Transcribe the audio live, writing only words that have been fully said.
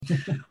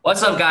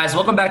What's up, guys?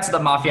 Welcome back to the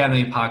Mafia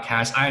Family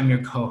Podcast. I am your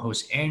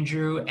co-host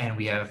Andrew, and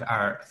we have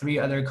our three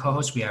other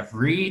co-hosts. We have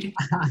Reed,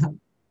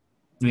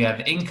 we have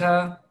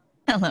Inka,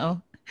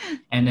 Hello.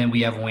 and then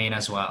we have Wayne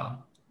as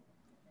well.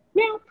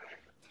 Yeah.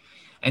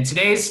 And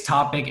today's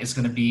topic is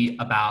going to be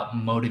about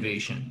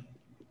motivation.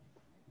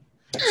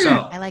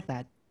 So I like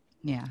that.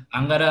 Yeah.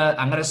 I'm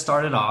gonna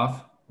start it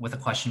off with a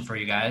question for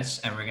you guys,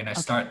 and we're gonna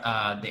start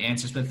the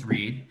answers with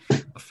Reed.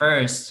 But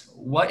first,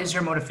 what is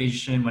your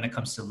motivation when it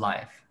comes to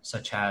life,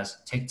 such as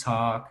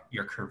TikTok,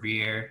 your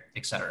career,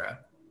 etc.?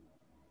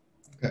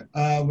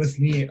 Okay. With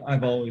me,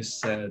 I've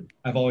always had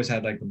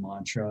like the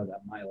mantra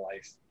that my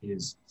life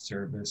is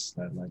service,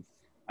 that like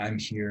I'm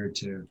here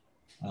to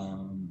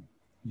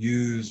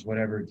use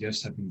whatever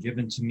gifts have been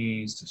given to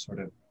me to sort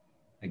of,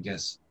 I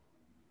guess,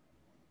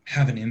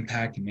 have an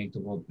impact and make the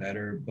world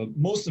better. But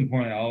most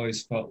importantly, I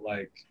always felt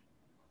like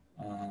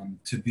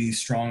to be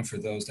strong for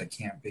those that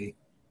can't be.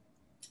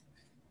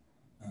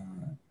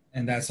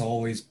 And that's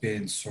always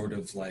been sort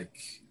of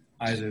like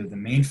either the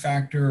main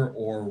factor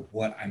or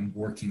what I'm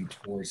working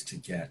towards to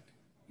get,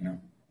 you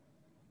know?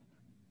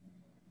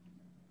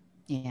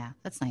 Yeah,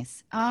 that's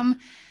nice.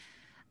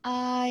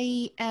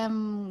 I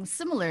am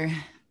similar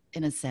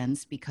in a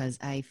sense because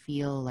I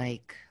feel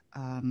like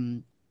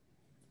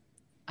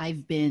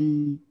I've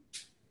been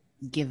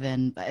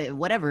given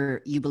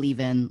whatever you believe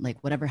in,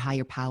 like whatever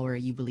higher power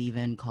you believe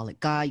in, call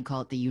it God, you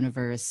call it the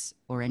universe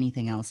or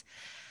anything else.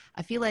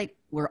 I feel like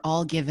we're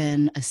all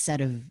given a set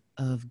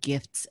of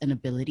gifts and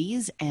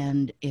abilities.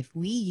 And if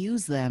we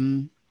use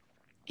them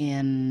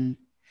in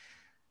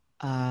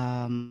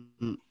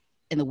the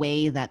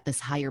way that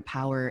this higher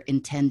power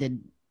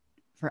intended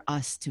for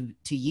us to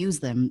use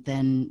them,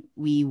 then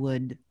we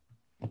would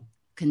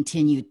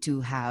continue to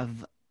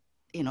have,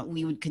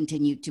 we would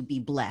continue to be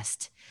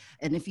blessed.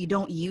 And if you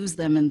don't use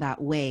them in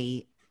that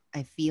way,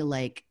 I feel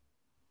like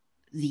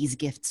these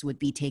gifts would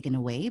be taken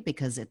away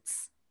because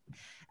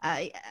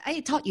I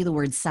taught you the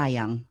word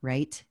sayang,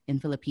 right? In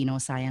Filipino,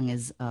 sayang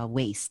is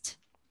waste.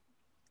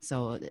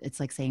 So it's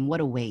like saying,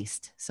 what a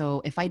waste.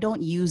 So if I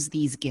don't use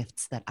these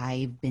gifts that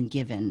I've been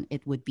given,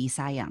 it would be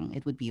sayang.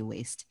 It would be a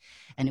waste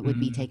and it would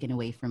be taken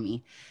away from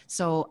me.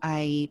 So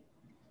I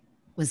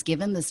was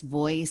given this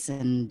voice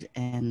and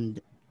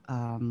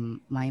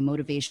my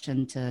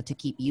motivation to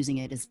keep using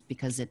it is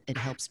because it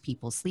helps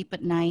people sleep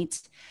at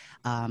night.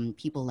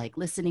 People like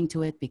listening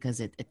to it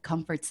because it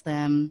comforts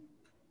them.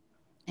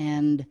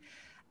 And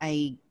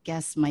I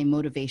guess my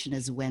motivation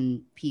is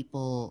when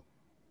people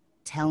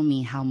tell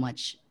me how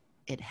much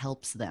it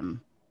helps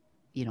them,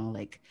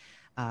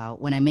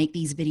 when I make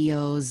these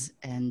videos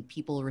and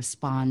people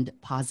respond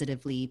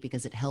positively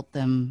because it helped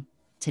them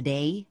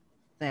today,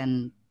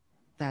 then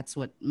that's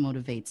what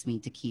motivates me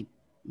to keep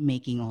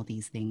making all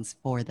these things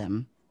for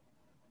them.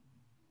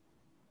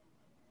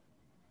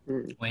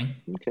 Wayne?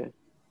 Okay.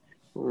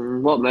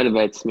 What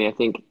motivates me, I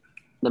think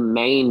the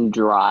main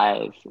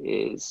drive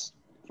is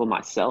for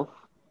myself.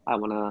 I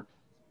want to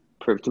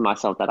prove to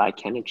myself that I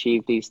can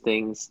achieve these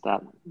things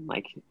that,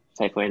 like,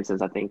 say, for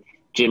instance, I think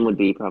gym would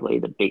be probably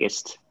the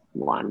biggest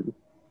one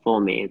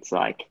for me. It's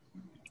like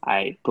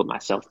I put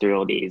myself through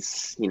all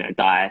these,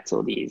 diets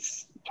or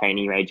these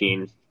training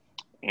regimes.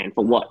 And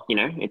for what,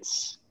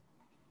 it's,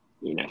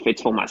 if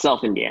it's for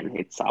myself in the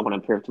end, I want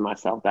to prove to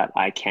myself that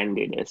I can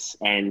do this.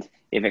 And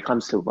if it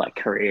comes to like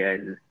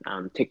career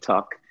and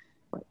TikTok,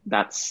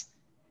 that's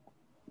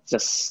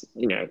just,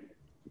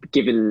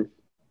 given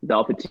the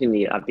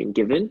opportunity I've been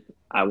given,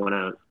 I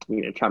want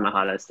to, try my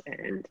hardest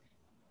and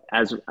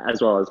as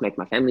well as make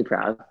my family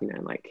proud,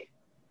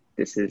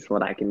 this is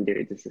what I can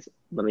do.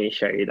 Let me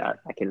show you that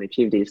I can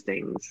achieve these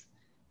things.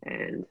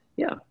 And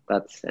yeah,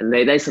 and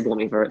they support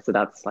me for it. So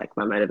that's like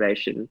my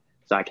motivation.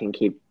 So I can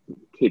keep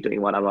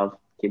doing what I love,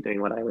 keep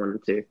doing what I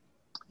want to.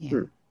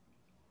 Yeah.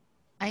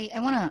 I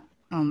want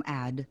to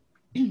add,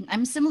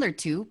 I'm similar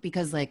too,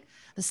 because like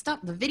the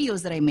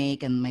videos that I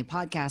make and my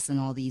podcasts and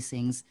all these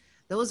things,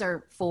 those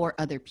are for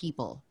other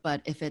people.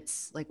 But if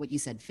it's like what you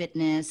said,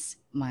 fitness,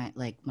 my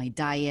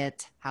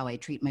diet, how I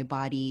treat my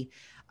body,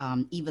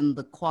 even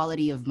the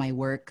quality of my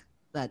work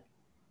that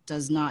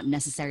does not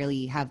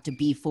necessarily have to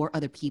be for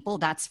other people,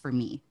 that's for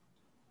me.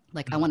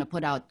 Like I want to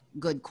put out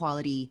good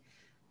quality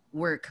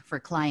work for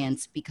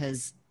clients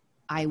because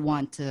I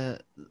want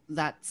to,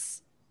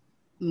 that's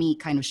me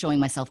kind of showing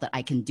myself that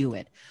I can do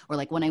it. Or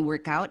like when I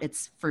work out,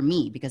 it's for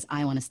me because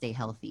I want to stay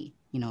healthy,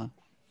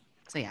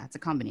 So yeah, it's a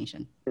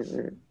combination.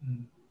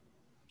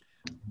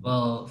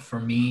 Well,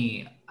 for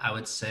me, I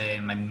would say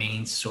my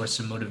main source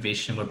of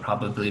motivation would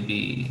probably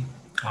be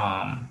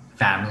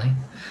family.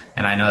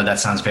 And I know that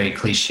sounds very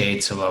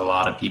cliche to a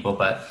lot of people,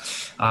 but,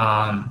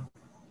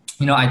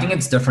 I think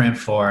it's different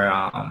for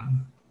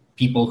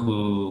people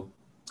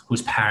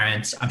whose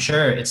parents, I'm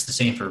sure it's the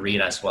same for Reed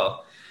as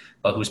well,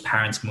 but whose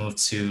parents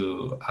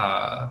who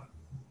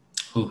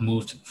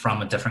moved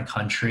from a different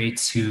country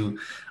to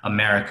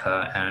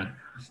America. And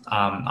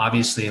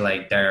obviously,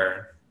 like,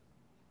 they're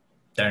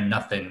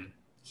nothing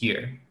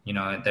here.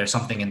 There's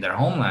something in their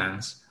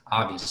homelands,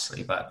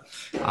 obviously, but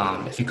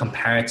if you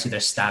compare it to their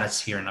status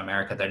here in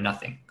America, they're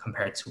nothing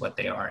compared to what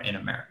they are in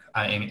America,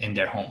 in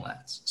their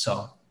homelands.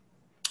 So,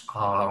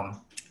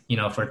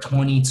 for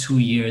 22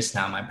 years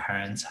now, my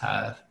parents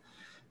have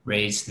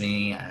raised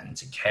me and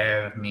took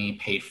care of me,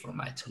 paid for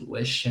my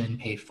tuition,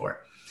 paid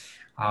for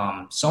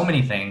so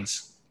many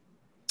things.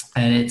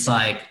 And it's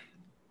like,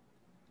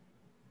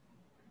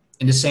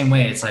 in the same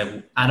way, it's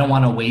like, I don't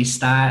want to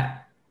waste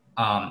that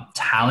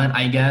talent,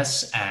 I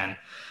guess, and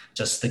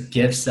just the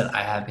gifts that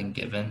I have been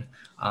given,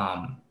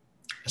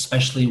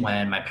 especially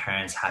when my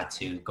parents had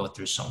to go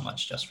through so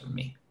much just for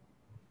me.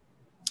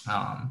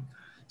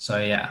 So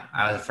yeah,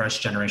 I was a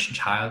first generation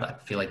child. I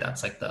feel like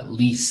that's like the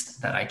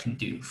least that I can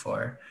do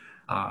for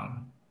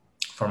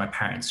my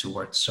parents who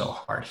worked so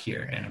hard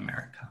here in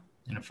America,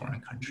 in a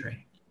foreign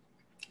country.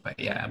 But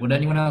yeah, would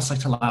anyone else like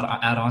to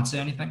add on to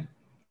anything?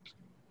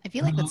 I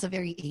feel like that's a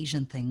very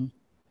Asian thing.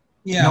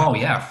 Yeah. No,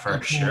 yeah,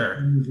 for sure.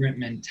 Immigrant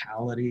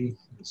mentality.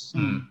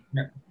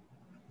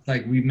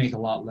 Like we make a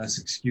lot less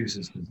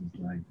excuses because it's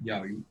like,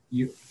 yo,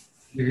 you're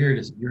here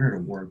to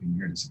work and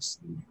you're here to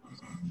succeed.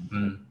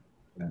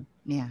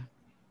 Yeah.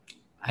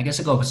 I guess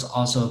it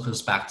also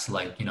goes back to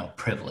like,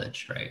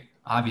 privilege, right?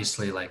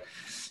 Obviously, like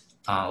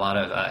a lot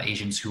of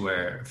Asians who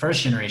were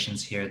first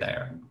generations here,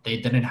 they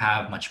didn't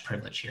have much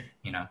privilege here,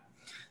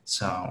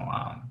 So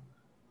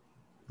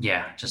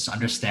yeah, just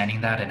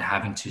understanding that and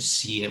having to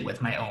see it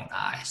with my own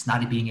eyes,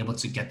 not being able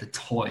to get the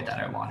toy that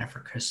I wanted for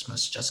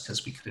Christmas just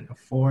because we couldn't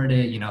afford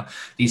it.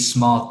 These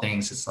small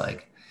things, it's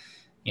like,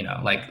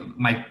 like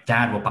my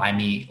dad will buy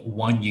me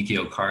one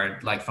Yu-Gi-Oh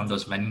card, like from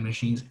those vending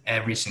machines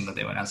every single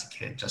day when I was a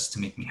kid, just to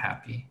make me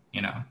happy,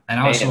 and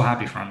I was so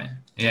happy from it.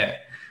 Yeah.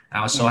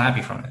 I was so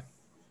happy from it,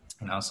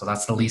 so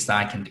that's the least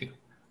I can do,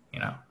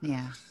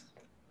 Yeah.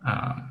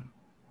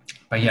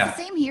 But yeah. It's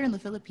the same here in the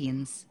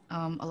Philippines.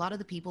 A lot of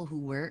the people who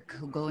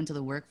go into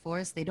the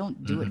workforce, they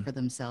don't do it for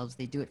themselves.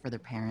 They do it for their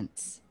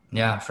parents.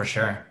 Yeah, for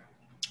sure.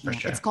 For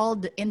sure. It's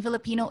called, in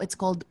Filipino, it's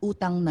called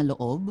utang na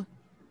loob,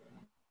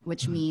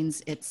 which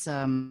means it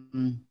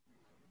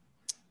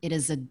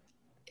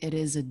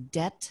is a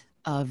debt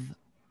of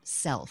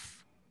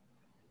self.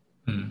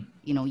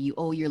 You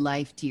owe your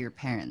life to your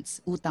parents.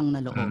 Utang na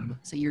loob.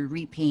 So you're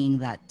repaying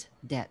that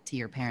debt to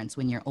your parents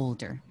when you're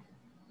older.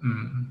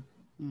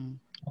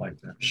 I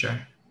like that. Sure.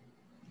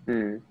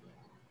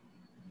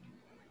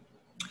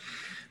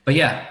 But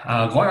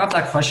yeah, going off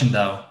that question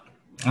though,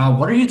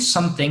 what are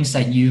some things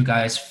that you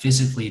guys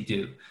physically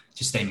do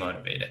to stay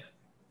motivated?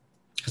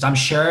 Because I'm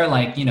sure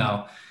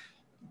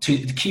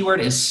the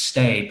keyword is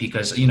stay,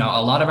 because, a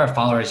lot of our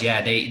followers,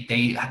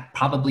 they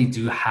probably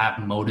do have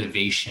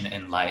motivation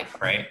in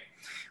life, right?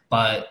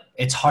 But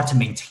it's hard to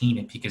maintain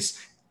it because,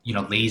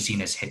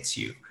 laziness hits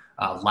you.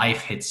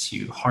 Life hits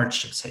you,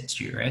 hardships hit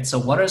you, right? So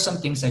what are some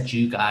things that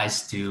you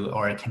guys do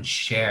or can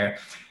share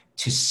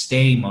to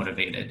stay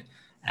motivated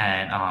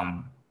and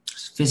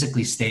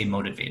physically stay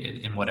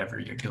motivated in whatever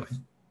you're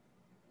doing?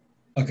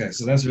 Okay,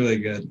 so that's really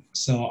good.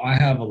 So I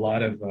have a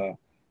lot of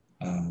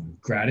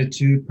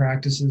gratitude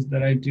practices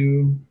that I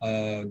do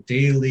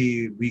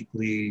daily,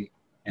 weekly,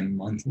 and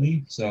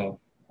monthly. So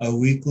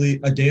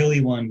a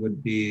daily one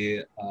would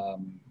be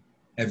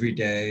every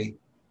day.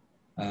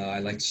 I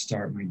like to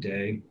start my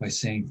day by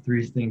saying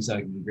 3 things I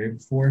can be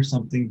grateful for: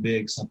 something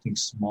big, something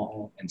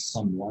small, and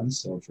someone.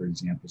 So for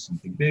example,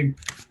 something big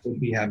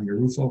would be having a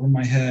roof over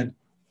my head.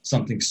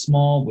 Something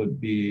small would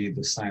be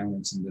the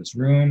silence in this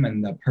room,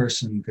 and the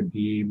person could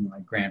be my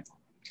grandfather.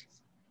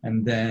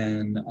 And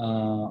then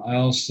I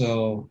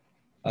also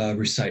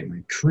recite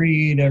my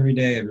creed every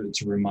day.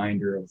 It's a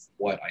reminder of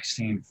what I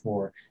stand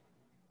for.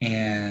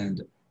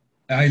 And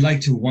I like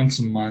to, once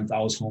a month, I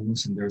was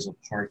homeless and there's a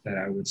park that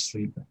I would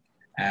sleep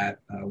at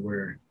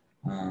where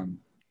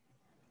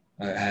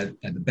at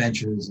the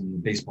benches and the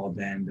baseball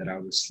den that I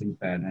would sleep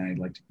at, and I'd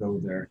like to go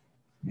there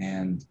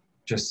and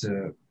just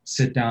to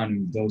sit down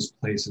in those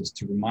places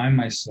to remind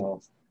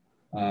myself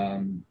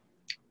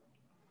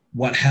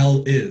what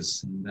hell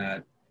is, and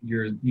that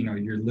you're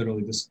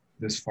literally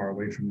this far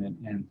away from it,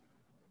 and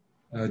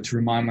to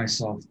remind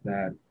myself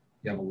that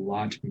you have a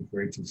lot to be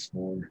grateful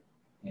for,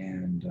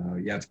 and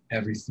you have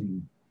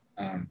everything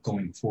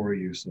going for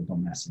you, so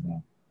don't mess it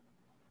up.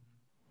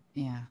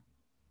 Yeah,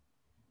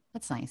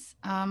 that's nice.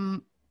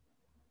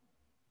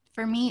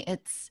 For me,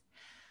 it's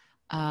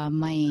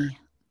my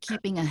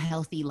keeping a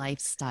healthy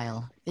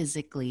lifestyle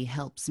physically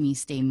helps me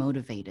stay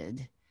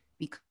motivated,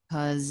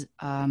 because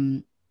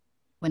when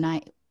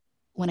I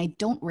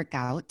don't work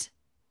out,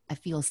 I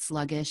feel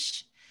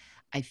sluggish,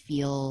 I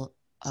feel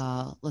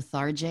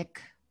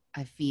lethargic,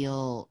 I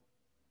feel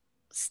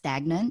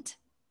stagnant,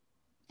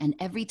 and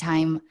every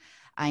time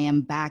I am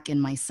back in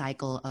my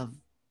cycle of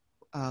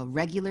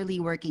regularly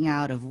working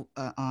out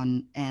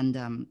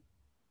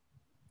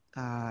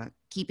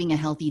keeping a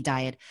healthy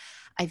diet,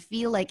 I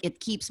feel like it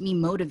keeps me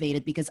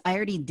motivated because I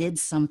already did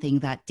something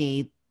that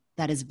day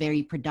that is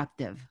very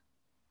productive.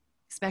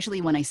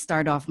 Especially when I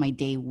start off my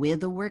day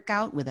with a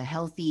workout, with a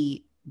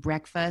healthy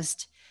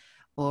breakfast,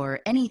 or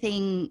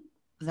anything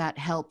that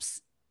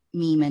helps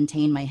me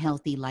maintain my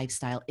healthy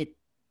lifestyle.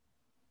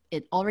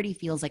 it already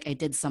feels like I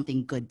did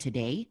something good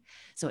today.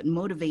 So it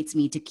motivates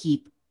me to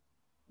keep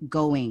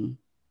going,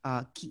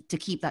 to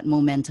keep that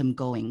momentum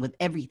going with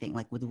everything,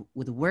 like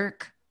with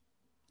work,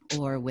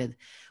 or with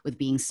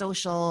being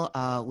social,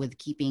 with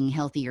keeping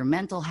healthier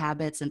mental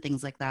habits and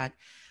things like that.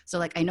 So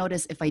like I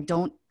notice if I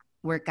don't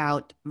work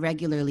out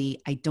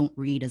regularly, I don't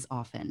read as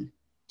often,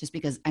 just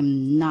because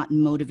I'm not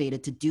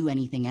motivated to do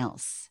anything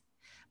else.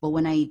 But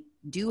when I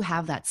do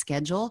have that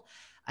schedule,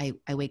 I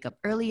wake up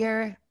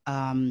earlier,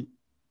 I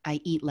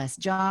eat less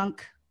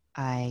junk,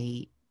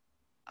 I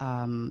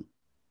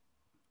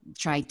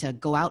try to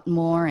go out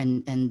more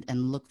and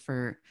look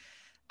for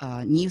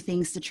new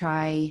things to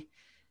try.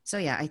 So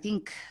yeah, I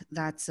think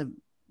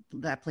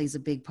that plays a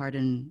big part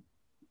in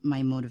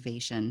my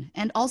motivation.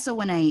 And also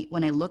when I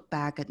look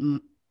back at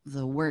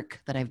the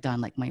work that I've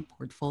done, like my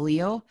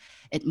portfolio,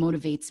 it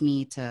motivates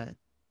me to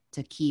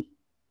keep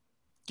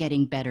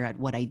getting better at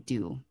what I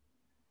do.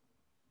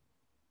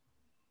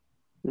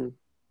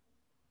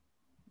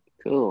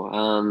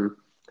 Cool.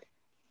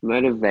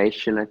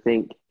 Motivation, I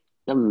think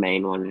the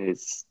main one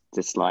is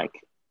just like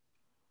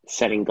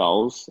setting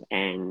goals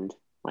and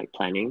like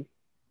planning.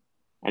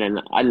 And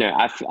then I don't know,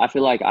 I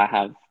feel like I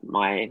have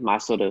my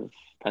sort of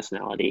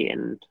personality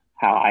and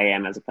how I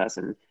am as a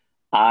person.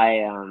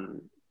 I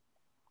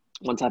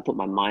once I put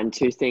my mind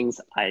to things,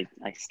 I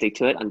stick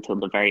to it until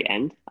the very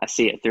end. I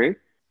see it through.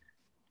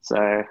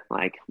 So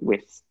like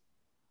with,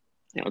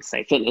 let's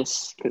say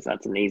fitness, because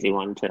that's an easy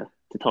one to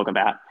talk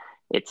about.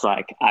 It's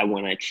like I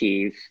want to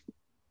achieve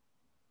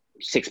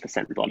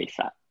 6% body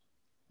fat.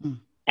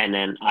 And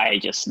then I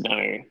just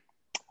know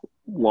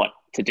what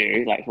to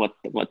do, like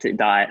what to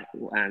diet.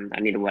 I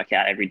need to work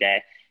out every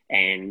day.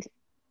 And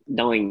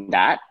knowing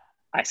that,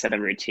 I set a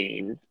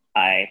routine,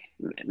 I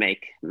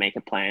make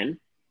a plan,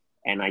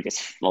 and I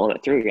just follow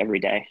it through every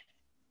day.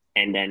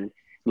 And then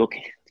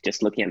looking at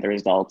the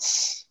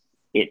results,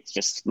 it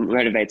just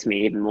motivates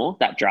me even more,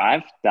 that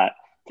drive, that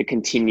to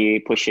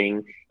continue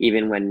pushing,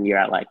 even when you're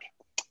at like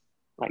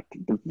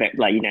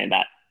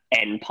that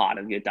end part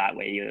of your diet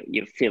where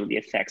you feel the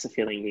effects of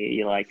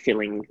you're like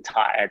feeling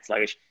tired. It's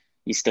like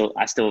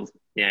I still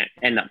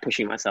end up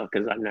pushing myself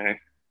because I know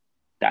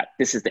that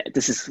this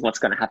is what's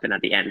going to happen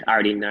at the end. I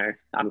already know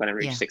I'm going to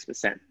reach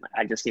 6%.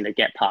 I just need to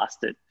get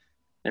past it,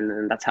 and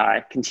then that's how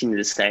I continue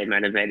to stay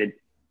motivated.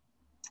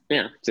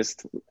 Yeah,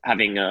 just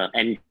having a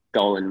end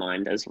goal in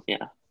mind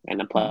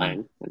and a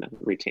plan and a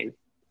routine.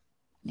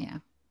 Yeah.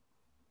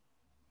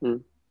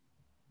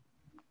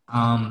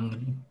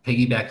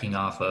 Piggybacking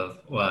off of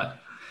what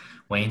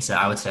Wayne said,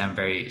 I would say I'm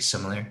very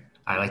similar.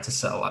 I like to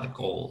set a lot of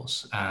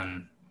goals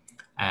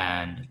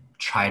and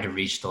try to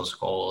reach those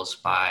goals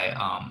by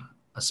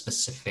a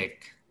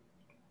specific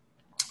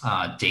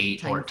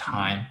date or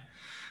time.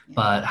 Yeah.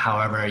 But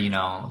however,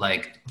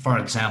 like for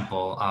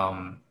example,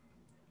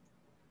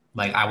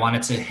 like I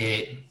wanted to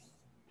hit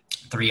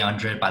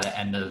 300 by the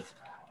end of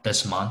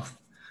this month,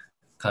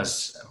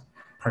 because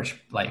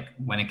like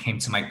when it came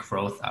to my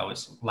growth, I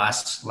was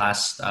last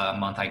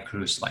month I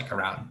cruised like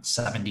around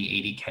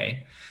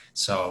 70-80K.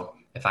 So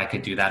if I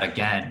could do that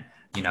again,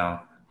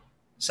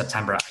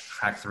 September I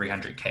cracked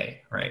 300K,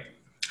 right?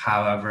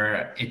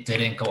 However, it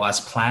didn't go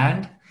as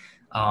planned.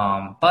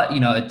 But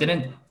it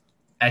didn't,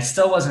 I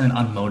still wasn't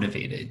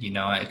unmotivated,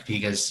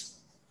 because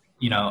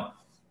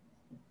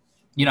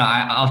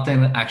I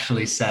often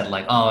actually said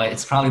like, oh,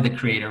 it's probably the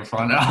creator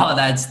fault and all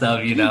that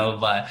stuff,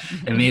 but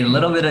it made a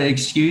little bit of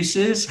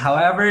excuses.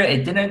 However,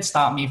 it didn't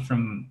stop me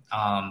from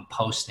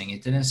posting.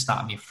 It didn't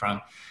stop me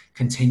from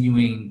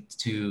continuing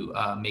to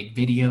make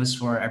videos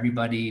for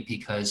everybody,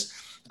 because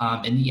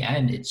in the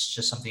end, it's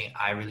just something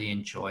I really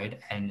enjoyed.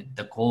 And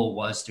the goal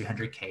was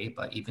 300K,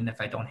 but even if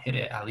I don't hit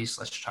it, at least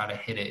let's try to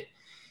hit it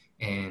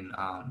in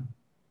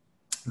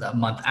the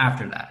month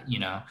after that,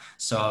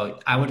 So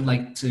I would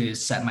like to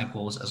set my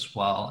goals as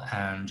well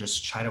and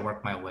just try to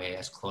work my way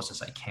as close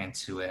as I can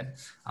to it.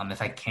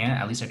 If I can't,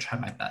 at least I try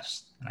my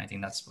best. And I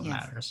think that's what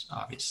matters,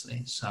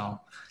 obviously. So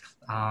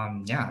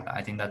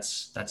I think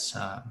that's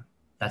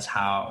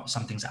how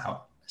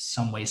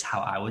some ways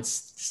how I would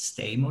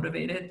stay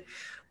motivated.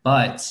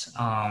 But,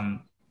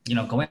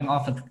 going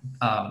off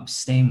of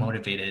staying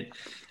motivated,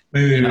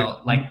 wait,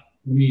 like,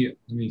 let me,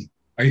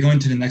 are you going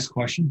to the next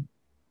question?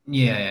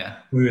 Yeah.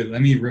 Wait,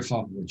 let me riff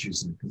off of what you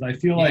said, because I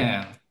feel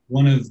like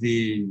one of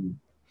the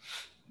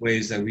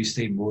ways that we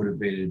stay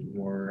motivated,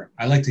 or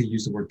I like to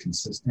use the word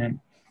consistent,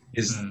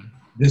 is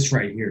this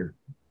right here.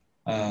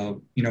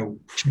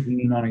 Checking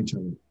in on each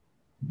other,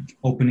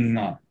 opening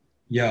up.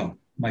 Yo,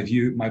 my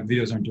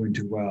videos aren't doing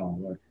too well,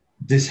 or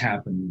this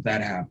happened,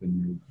 that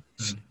happened.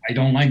 I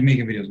don't like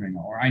making videos right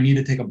now, or I need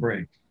to take a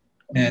break.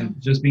 And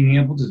just being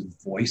able to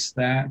voice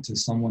that to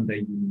someone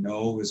that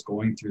is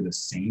going through the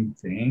same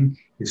thing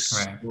is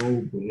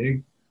so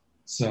big.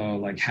 So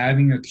like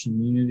having a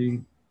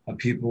community of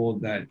people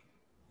that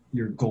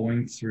you're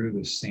going through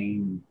the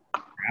same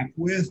crap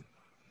with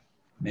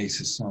makes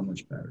it so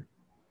much better.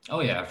 Oh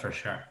yeah, for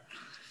sure.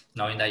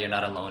 Knowing that you're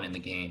not alone in the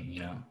game,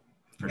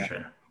 for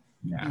sure.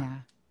 Yeah.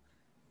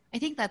 I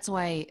think that's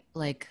why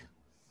like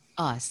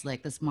us,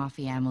 like this Ma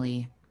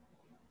family,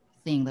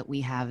 thing that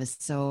we have is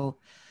so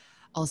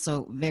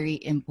also very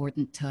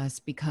important to us,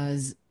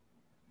 because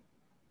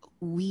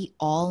we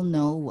all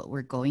know what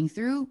we're going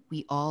through.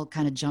 We all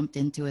kind of jumped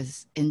into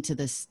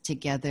this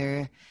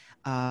together,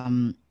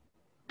 and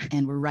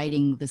we're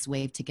riding this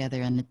wave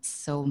together. And it's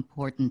so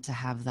important to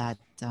have that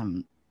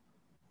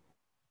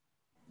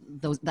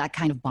that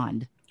kind of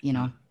bond, you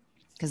know,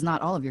 because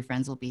not all of your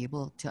friends will be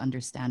able to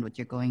understand what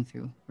you're going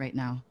through right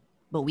now,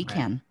 but we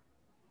can.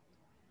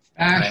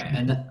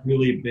 Fashion has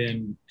really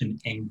been an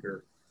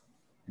anchor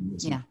in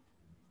this. Yeah.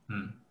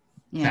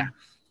 Yeah.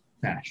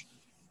 Fashion.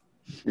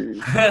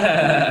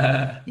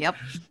 Yep.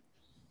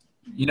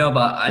 You know,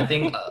 but I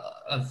think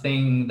a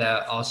thing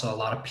that also a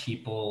lot of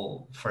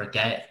people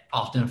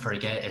often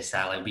forget is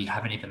that like we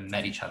haven't even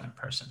met each other in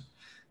person.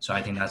 So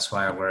I think that's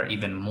why we're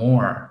even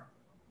more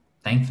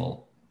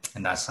thankful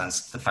in that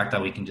sense. The fact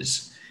that we can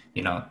just,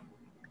 you know,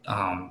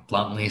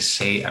 bluntly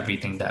say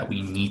everything that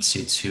we need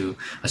to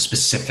a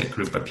specific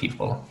group of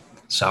people.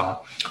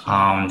 So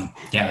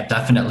yeah, it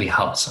definitely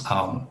helps.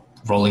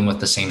 Rolling with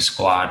the same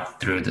squad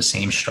through the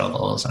same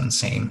struggles and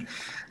same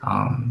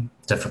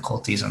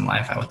difficulties in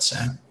life, I would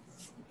say.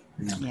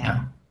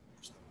 Yeah.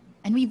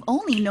 And we've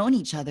only known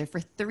each other for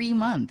 3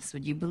 months.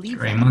 Would you believe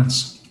 3 that?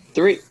 months.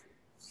 3.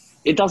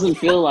 It doesn't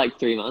feel like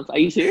 3 months. Are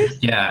you serious?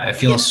 Yeah, it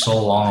feels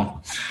so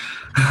long.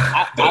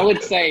 I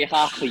would say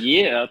half a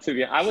year, to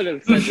be. I would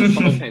have said this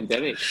whole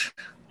pandemic.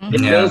 It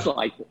feels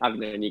like I've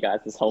known you guys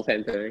this whole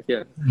pandemic.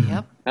 Yeah.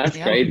 Yep. That's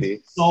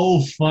crazy.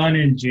 So fun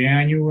in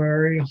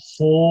January.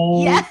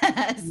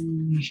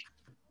 Yes.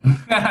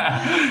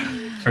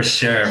 For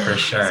sure.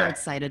 So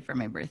excited for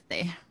my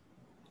birthday.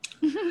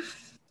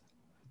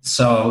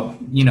 So,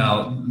 you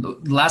know,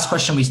 last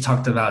question, we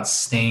talked about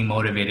staying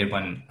motivated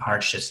when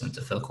hardships and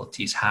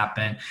difficulties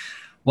happen.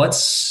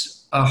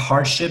 What's a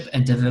hardship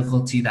and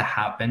difficulty that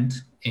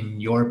happened in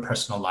your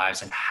personal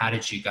lives, and how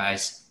did you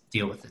guys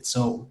deal with it?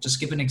 So just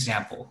give an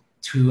example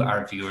to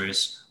our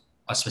viewers,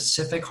 a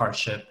specific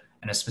hardship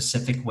and a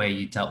specific way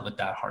you dealt with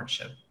that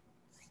hardship.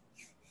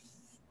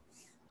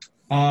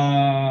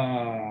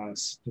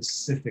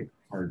 Specific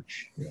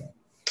hardship.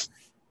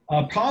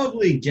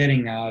 Probably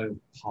getting out of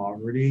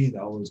poverty.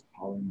 That was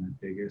probably my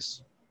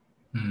biggest.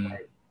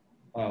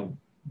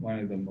 One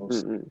of the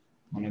most.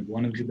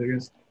 One of the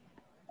biggest.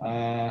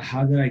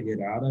 How did I get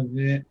out of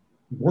it?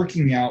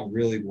 Working out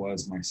really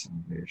was my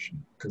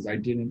salvation, because I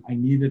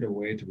needed a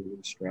way to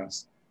relieve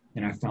stress,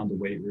 and I found the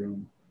weight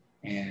room,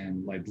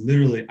 and like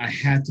literally I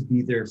had to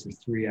be there for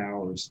 3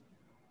 hours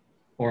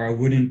or I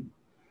wouldn't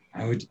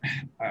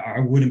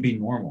be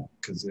normal,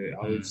 because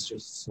I was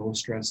just so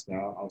stressed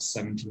out. I was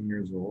 17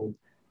 years old.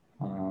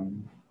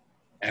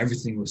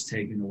 Everything was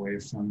taken away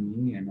from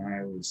me, and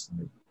I was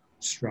like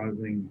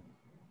struggling.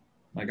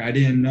 Like I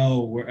didn't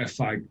know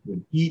if I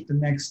would eat the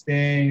next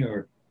day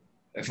or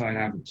if I'd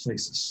have a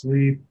place to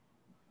sleep.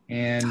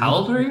 And how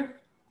old were you?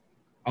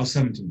 I was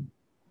 17.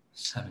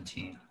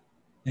 17.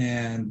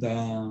 And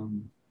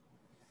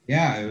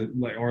yeah,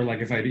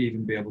 like if I'd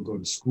even be able to go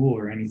to school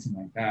or anything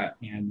like that.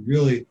 And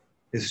really,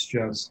 it's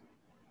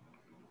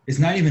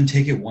not even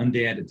take it one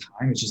day at a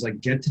time. It's just like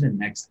get to the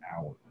next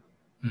hour.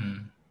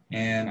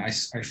 And I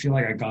feel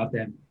like I got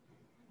that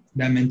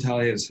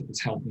mentality has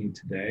helped me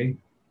today.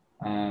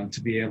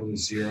 To be able to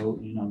zero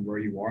in on where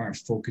you are and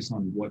focus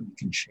on what you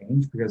can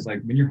change. Because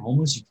like when you're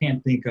homeless, you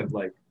can't think of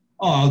like,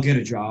 oh, I'll get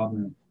a job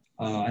and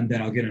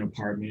then I'll get an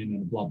apartment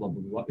and blah, blah,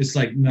 blah, blah. It's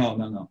like,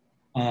 no.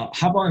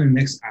 How about in the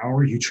next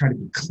hour, you try to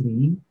be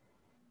clean,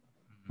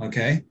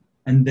 okay?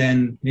 And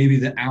then maybe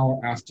the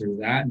hour after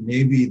that,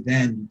 maybe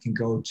then you can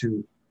go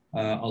to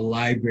a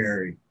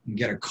library and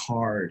get a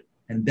card,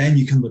 and then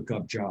you can look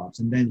up jobs,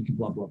 and then you can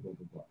blah, blah, blah,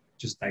 blah, blah.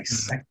 Just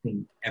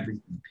dissecting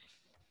everything.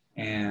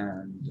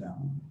 And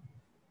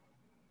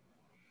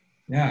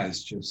yeah,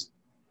 it's just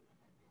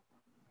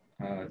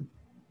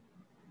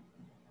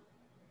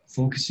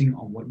focusing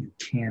on what you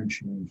can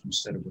change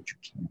instead of what you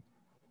can't.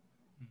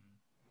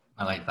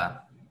 I like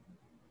that.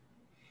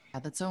 Yeah,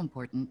 that's so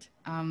important.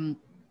 I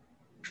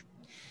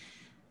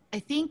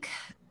think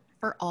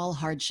for all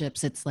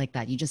hardships, it's like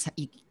that. You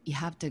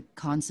have to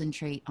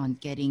concentrate on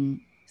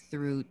getting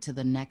through to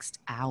the next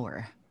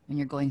hour when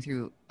you're going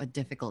through a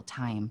difficult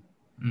time.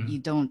 You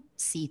don't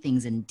see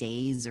things in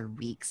days or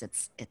weeks.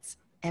 It's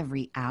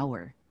every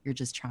hour. You're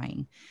just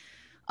trying.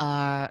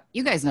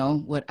 You guys know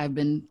what I've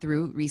been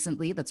through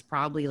recently. That's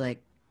probably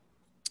like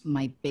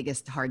my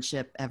biggest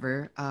hardship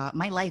ever.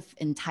 My life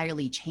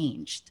entirely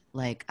changed.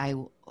 Like I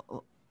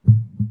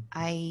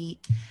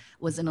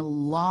was in a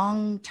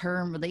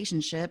long-term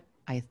relationship.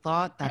 I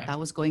thought that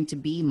was going to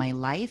be my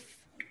life.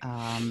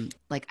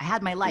 Like I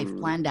had my life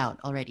planned out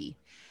already.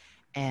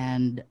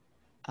 And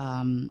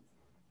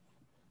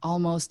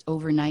almost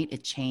overnight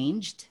it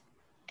changed.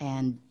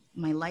 And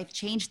my life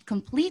changed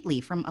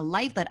completely from a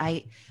life that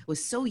I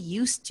was so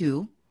used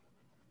to,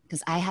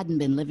 because I hadn't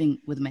been living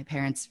with my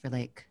parents for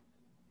like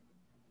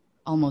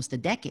almost a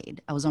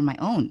decade. I was on my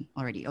own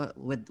already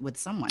with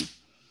someone.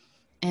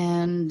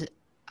 And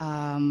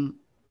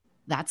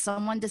that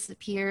someone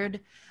disappeared.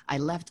 I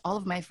left all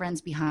of my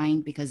friends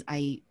behind because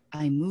I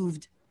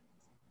moved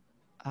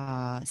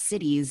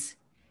cities,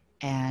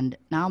 and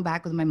now I'm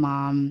back with my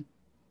mom,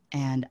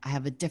 and I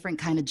have a different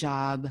kind of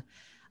job.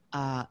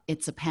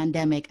 It's a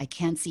pandemic. I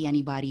can't see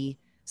anybody.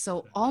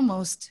 So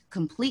almost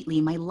completely,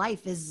 my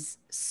life is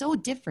so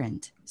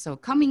different. So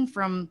coming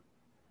from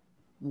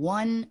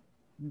one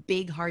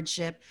big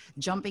hardship,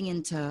 jumping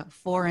into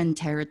foreign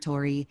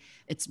territory,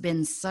 it's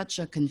been such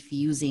a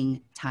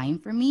confusing time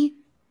for me.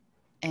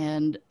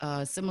 And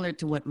similar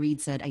to what Reed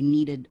said, I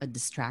needed a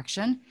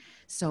distraction.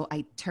 So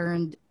I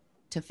turned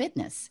to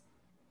fitness.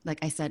 Like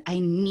I said, I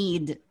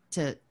need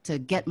to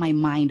get my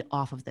mind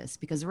off of this,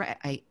 because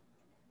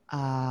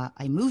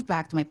I moved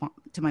back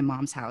to my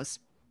mom's house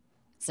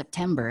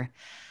September.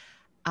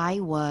 I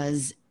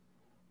was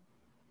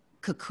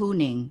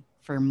cocooning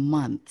for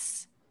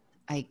months.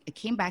 I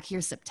came back here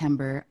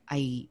September.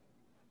 I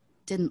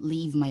didn't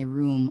leave my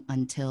room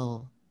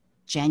until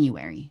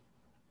January.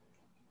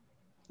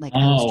 Like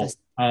I was just.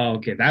 Oh,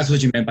 okay. That's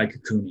what you meant by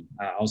cocooning.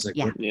 I was like,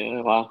 yeah.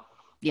 Yeah, wow.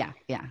 Yeah.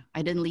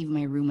 I didn't leave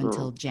my room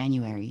until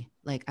January.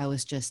 Like I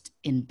was just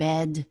in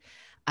bed.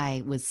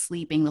 I was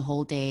sleeping the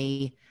whole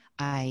day.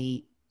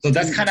 So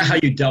that's kind of how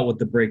you dealt with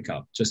the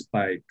breakup, just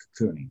by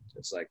cocooning.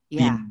 Just like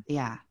yeah.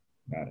 Got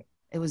it.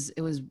 It was.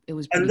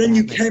 And then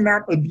you came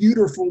out a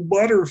beautiful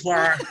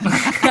butterfly.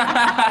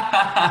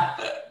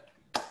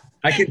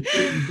 I can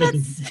see you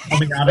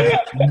coming out of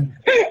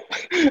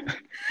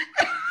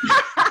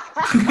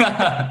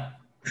that.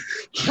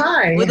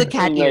 Hi. With the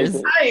cat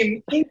ears.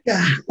 I'm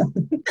Inca.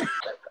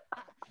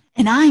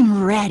 And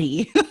I'm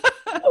ready.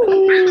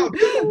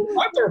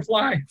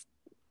 Butterfly.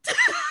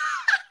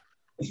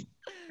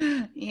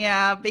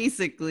 Yeah,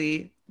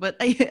 basically. But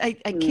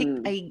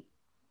I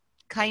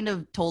kind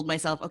of told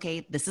myself,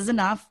 okay, this is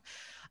enough.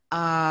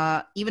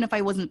 Even if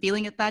I wasn't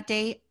feeling it that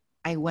day,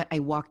 I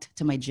walked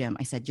to my gym.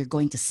 I said, you're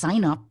going to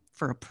sign up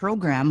for a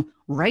program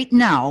right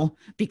now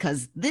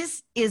because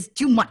this is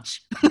too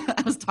much.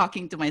 I was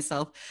talking to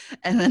myself,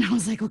 and then I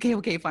was like,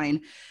 okay,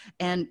 fine.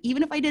 And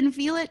even if I didn't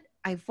feel it,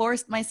 I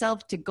forced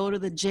myself to go to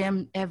the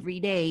gym every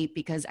day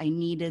because I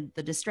needed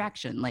the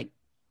distraction. Like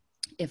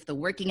if the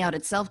working out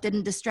itself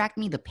didn't distract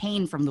me, the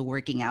pain from the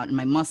working out in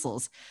my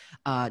muscles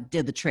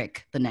did the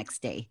trick the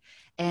next day.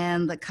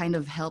 And that kind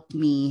of helped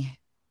me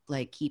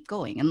like keep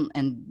going.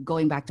 And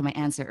going back to my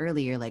answer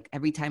earlier, like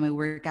every time I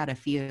work out, I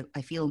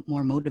feel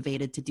more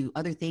motivated to do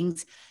other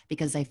things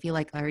because I feel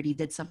like I already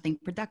did something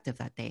productive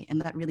that day.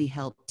 And that really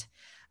helped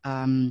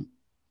kind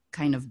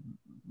of,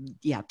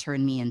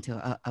 turn me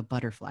into a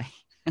butterfly,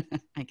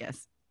 I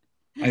guess.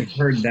 I've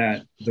heard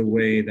that the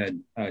way that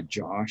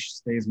Josh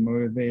stays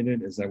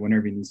motivated is that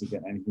whenever he needs to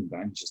get anything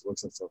done, he just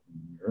looks at himself in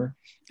the mirror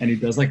and he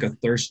does like a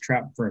thirst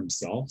trap for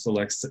himself. So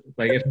like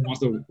if he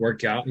wants to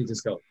work out, he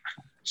just goes,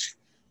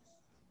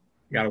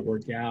 you gotta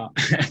work out.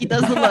 He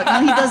does the look.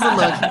 No, he does the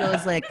look. He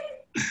goes like,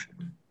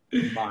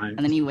 mine. And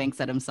then he winks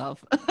at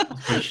himself.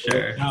 For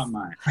sure. Not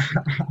mine.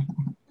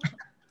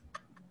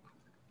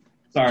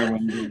 Sorry,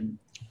 Wendy.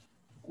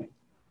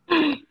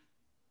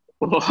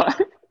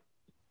 What?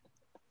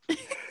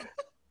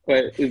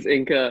 Wait, is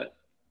Inca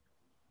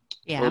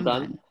Yeah, all I'm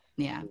done? done.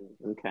 Yeah.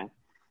 Okay.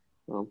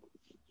 Well,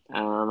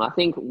 I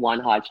think one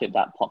hardship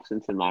that pops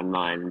into my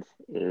mind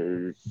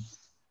is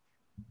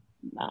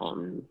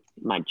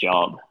my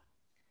job.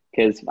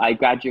 Because I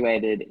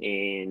graduated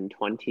in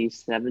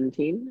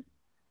 2017.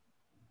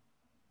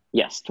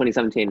 Yes,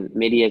 2017,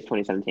 mid-year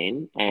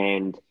 2017.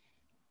 And,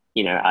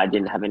 you know, I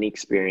didn't have any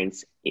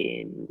experience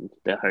in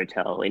the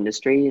hotel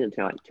industry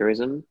until like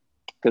tourism.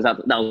 Because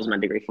that was my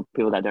degree for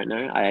people that don't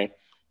know. I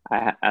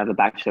have a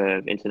Bachelor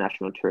of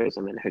International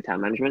Tourism and Hotel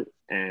Management.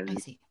 And I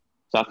see.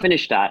 so I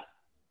finished that.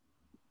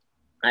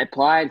 I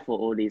applied for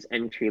all these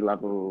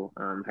entry-level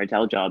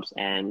hotel jobs.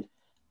 And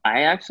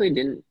I actually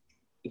didn't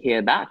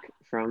hear back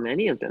from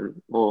any of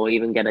them or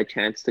even get a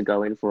chance to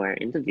go in for an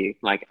interview.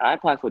 Like I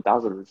applied for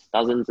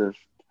dozens of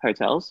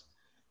hotels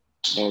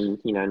and,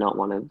 you know, not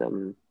one of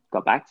them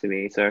got back to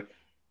me. So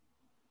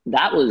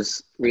that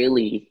was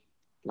really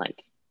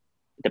like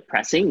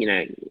depressing, you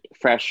know,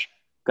 fresh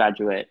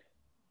graduate,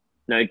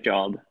 no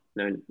job,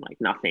 no,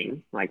 like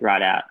nothing, like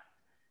right out.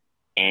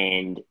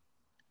 And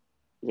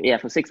yeah,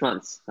 for 6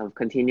 months of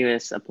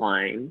continuous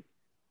applying,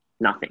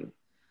 nothing.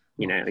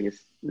 You know,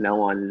 just no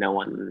one,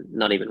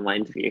 not even one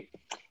interview.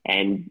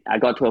 And I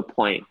got to a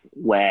point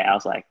where I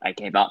was like, I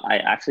gave up. I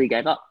actually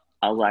gave up.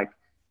 I was like,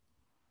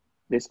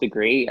 this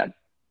degree,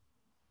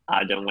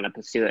 I don't want to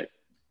pursue it.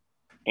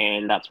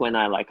 And that's when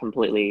I like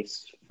completely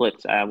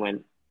flipped. I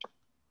was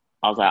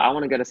like, I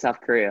want to go to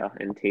South Korea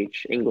and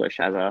teach English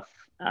as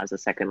a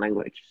second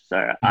language.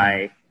 So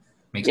I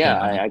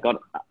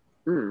got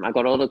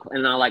all the,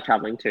 and I like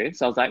traveling too.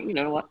 So I was like, you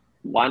know what,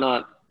 why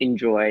not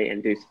enjoy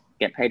and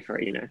get paid for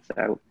it, you know?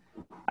 So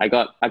I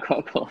got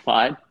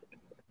qualified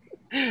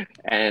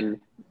and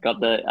got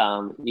the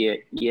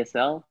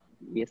ESL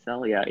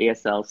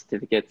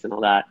certificates and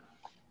all that.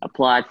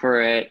 Applied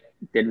for it,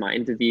 did my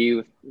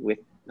interview with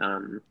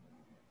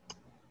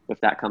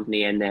that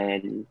company, and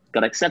then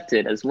got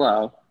accepted as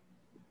well,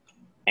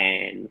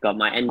 and got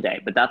my end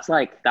date. But that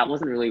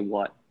wasn't really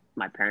what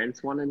my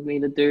parents wanted me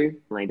to do.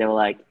 Like they were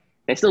like,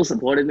 they still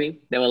supported me.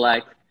 They were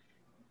like,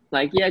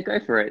 yeah, go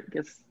for it.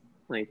 Guess,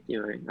 like,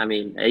 you know, I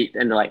mean,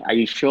 and they're like, are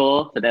you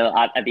sure? But they were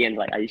at the end,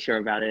 like, are you sure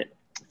about it?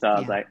 So I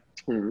was like,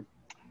 I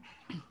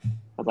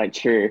was like,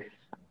 true.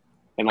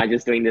 Am I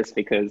just doing this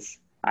because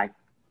I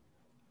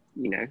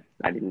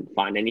didn't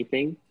find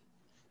anything?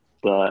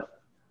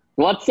 But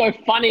what's so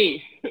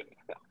funny?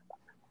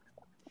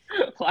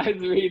 Why is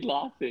Reed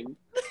laughing?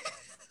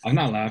 I'm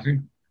not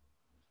laughing.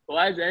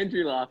 Why is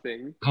Andrew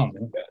laughing? Oh,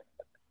 man.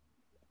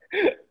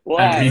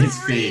 Why?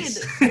 His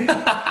face.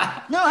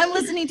 No, I'm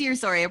listening to your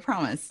story. I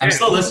promise. I'm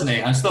still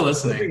listening. I'm still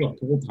listening. The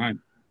whole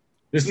time.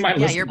 This is my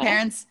Yeah, listen.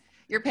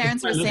 your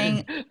parents were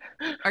saying,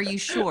 "Are you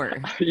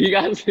sure?" You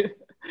guys,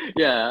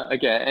 yeah.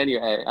 Okay.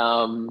 Anyway,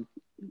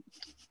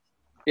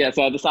 yeah.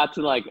 So I decided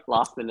to like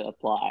last minute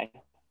apply.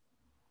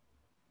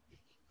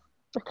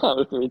 I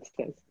can't read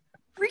this.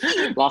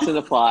 Last minute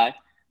apply,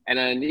 and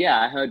then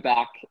I heard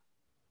back,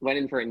 went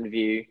in for an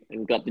interview,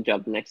 and got the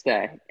job the next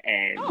day.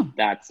 And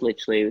that's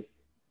literally,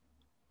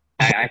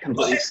 I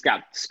completely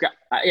scrapped.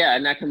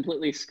 And I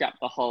completely scrapped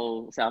the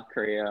whole South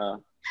Korea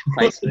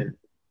placement.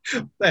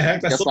 The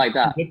heck? That's Just so like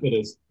that.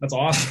 ridiculous. That's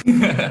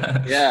awesome.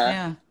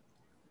 Yeah.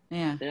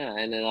 Yeah.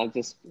 And then I've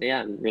just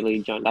really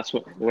joined. That's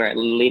where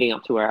leading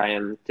up to where I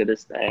am to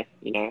this day,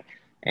 you know.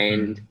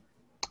 And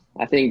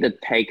I think the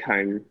take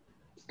home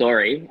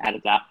story out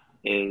of that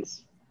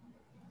is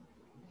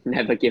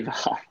never give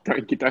up.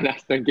 Don't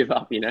give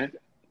up, you know.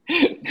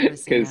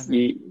 Because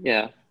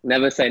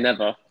never say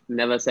never.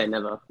 Never say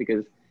never,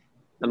 because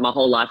my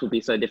whole life would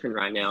be so different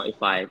right now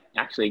if I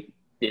actually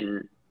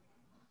didn't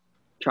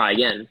try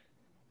again.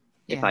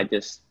 If I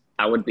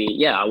don't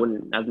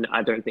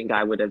think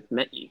I would have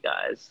met you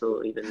guys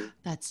or even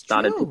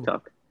started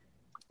TikTok.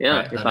 Yeah,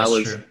 Right, if I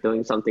was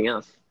doing something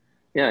else.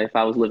 Yeah, if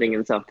I was living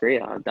in South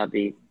Korea, that'd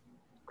be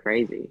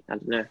crazy. I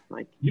don't know.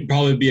 Like, you'd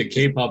probably be a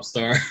K-pop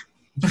star.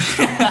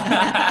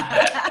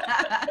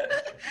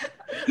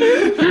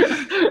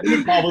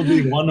 You'd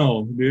probably be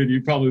 1-0, dude.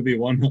 You'd probably be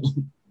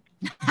 1-0.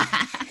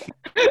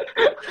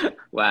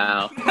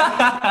 Wow.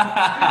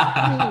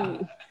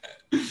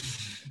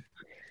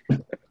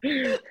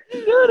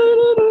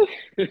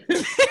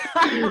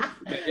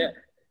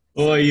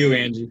 What about you,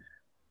 Angie?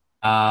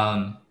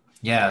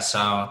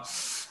 So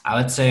I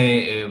would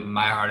say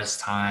my hardest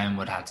time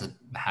would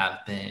have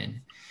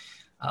been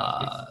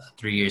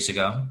 3 years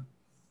ago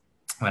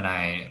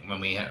when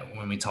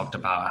we talked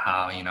about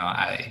how, you know,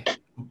 I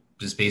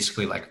was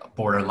basically like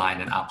borderline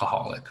an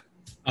alcoholic.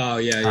 Oh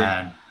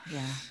yeah.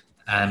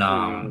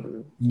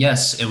 And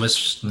yes, it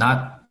was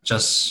not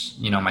just,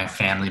 you know, my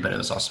family, but it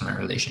was also my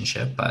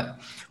relationship. But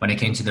when it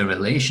came to the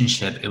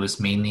relationship, it was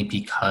mainly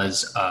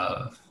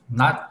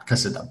not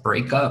because of the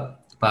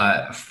breakup,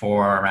 but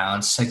for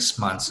around 6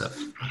 months of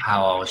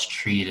how I was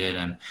treated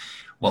and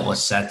what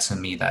was said to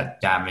me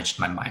that damaged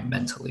my mind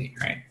mentally,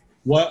 right?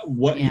 What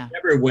you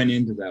never went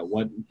into that.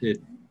 What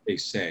did they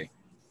say?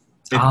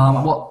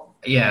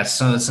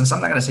 So since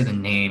I'm not gonna say the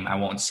name, I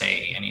won't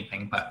say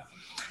anything, but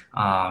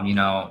you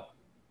know,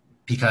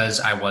 because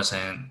I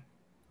wasn't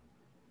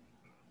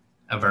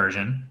a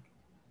virgin,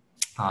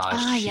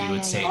 she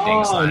would say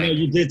things like, no,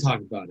 you did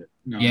talk about it.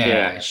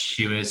 No.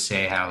 She would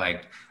say how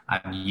like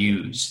I'm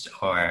used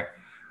or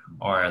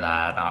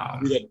that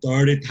you're a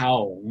dirty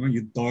towel, huh?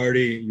 You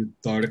dirty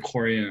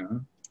Korean, huh?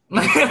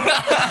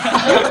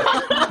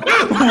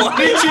 What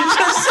did you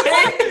just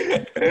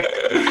say?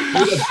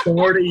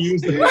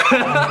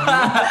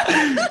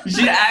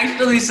 She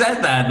actually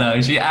said that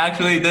though. She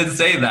actually did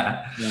say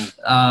that.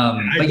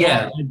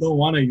 I don't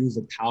want to use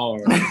a towel.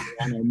 I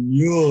want a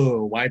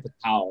new white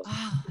towel.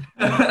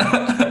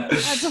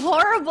 That's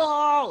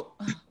horrible.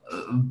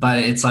 But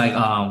it's like,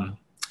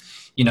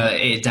 you know,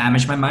 it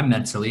damaged my mind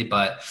mentally.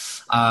 But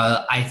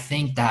I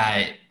think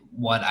that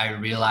what I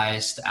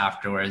realized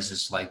afterwards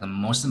is like the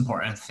most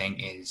important thing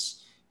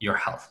is your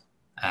health.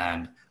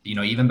 And, you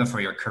know, even before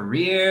your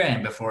career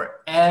and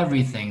before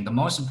everything, the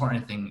most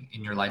important thing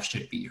in your life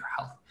should be your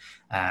health.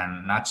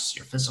 And not just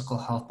your physical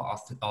health,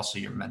 but also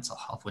your mental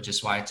health, which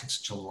is why I took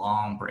such a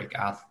long break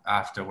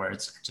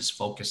afterwards. I just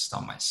focused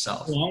on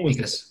myself. How long was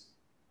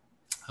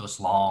it was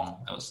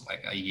long. It was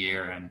like a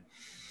year and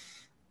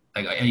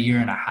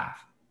a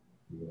half.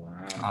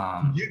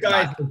 Wow. You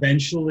guys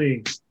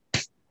eventually...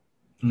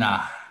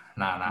 Nah.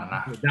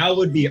 That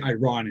would be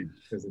ironic.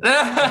 Who's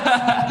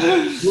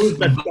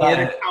the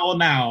third towel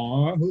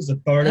now? Huh? Who's the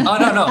third? Oh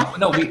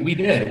no. We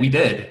did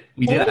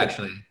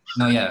actually.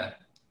 No, yeah.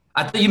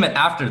 I thought you meant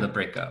after the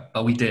breakup,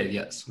 but we did.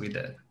 Yes, we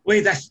did.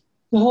 Wait, that's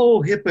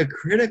so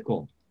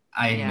hypocritical.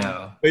 I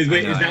know. Wait,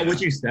 is that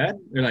what you said?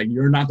 You're like,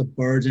 you're not the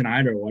virgin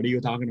either. What are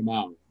you talking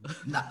about?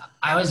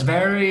 I was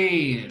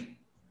very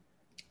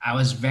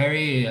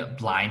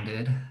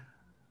blinded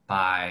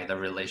by the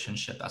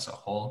relationship as a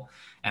whole.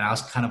 And I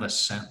was kind of a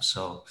simp,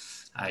 so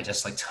I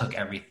just like took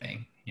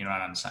everything. You know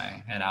what I'm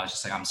saying? And I was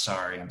just like, I'm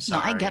sorry. No,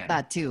 I get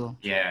that too.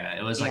 Yeah,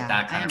 it was like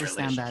that kind of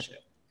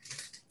relationship.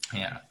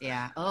 That.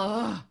 Yeah.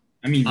 Oh.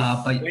 I mean,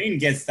 Wayne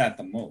gets that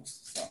the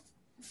most. So.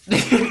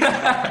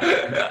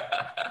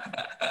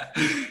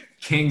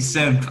 King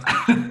simp.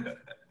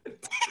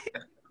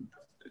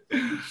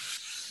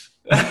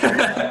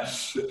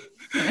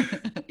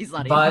 He's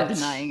not But- even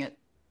denying it.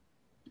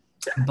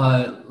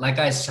 But like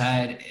I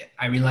said,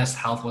 I realized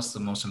health was the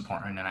most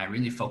important, and I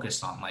really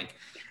focused on like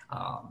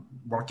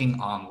working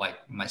on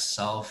like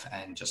myself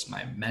and just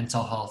my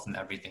mental health and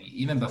everything.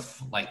 Even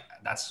before, like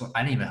I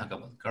didn't even hook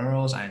up with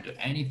girls. I didn't do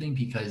anything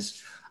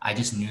because I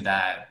just knew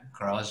that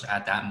girls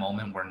at that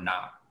moment were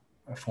not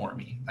for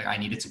me. Like I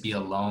needed to be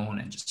alone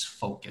and just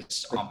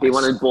focus on He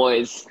myself. wanted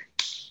boys.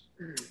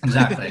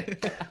 Exactly,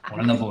 one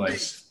of the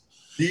boys.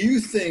 Do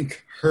you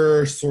think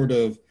her sort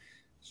of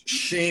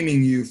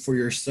shaming you for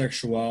your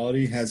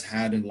sexuality has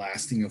had a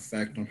lasting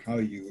effect on how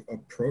you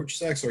approach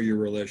sex or your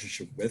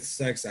relationship with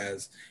sex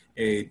as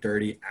a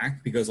dirty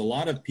act? Because a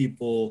lot of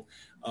people,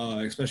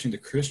 especially in the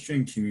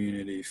Christian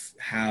community,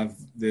 have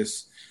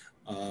this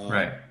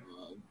Right.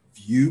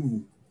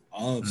 view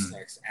of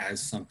sex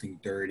as something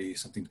dirty,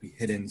 something to be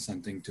hidden,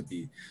 something to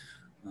be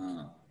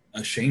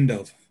ashamed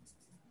of.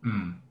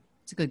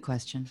 It's a good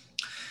question.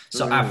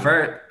 So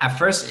at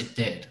first it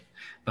did.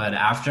 But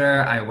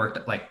after I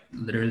worked, like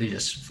literally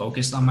just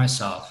focused on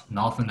myself,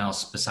 nothing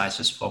else besides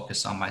just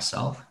focus on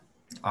myself.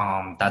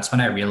 That's when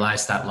I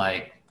realized that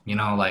like, you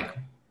know, like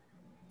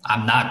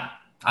I'm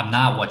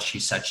not what she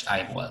said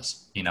I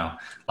was, you know,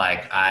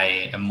 like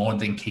I am more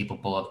than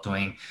capable of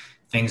doing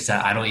things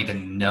that I don't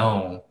even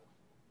know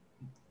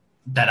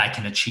that I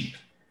can achieve,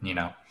 you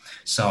know?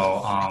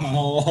 So,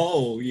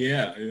 Oh,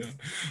 yeah.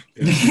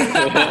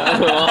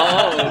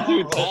 Oh,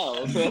 do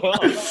tell.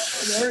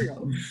 There you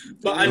go.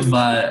 But I'm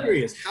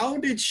curious, how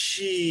did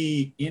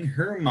she, in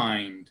her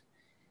mind,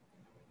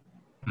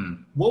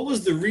 what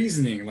was the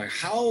reasoning? Like,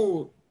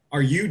 how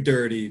are you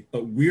dirty,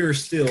 but we're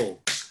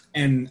still,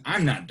 and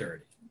I'm not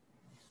dirty?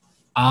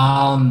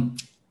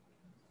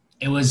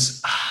 it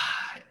was,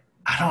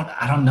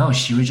 I don't know.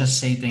 She would just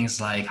say things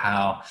like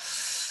how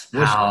Was she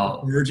a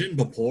virgin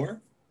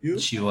before you?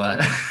 she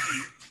was.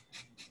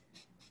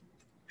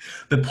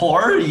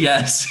 Before,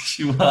 yes,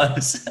 she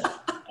was.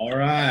 All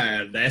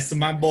right, that's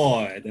my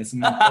boy. That's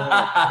my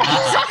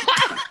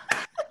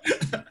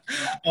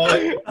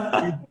boy.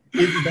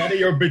 Is that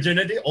your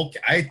virginity? Okay,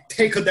 I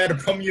take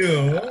that from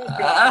you.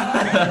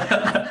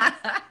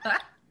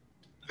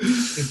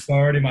 It's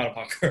already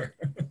motherfucker.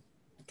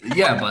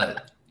 Yeah,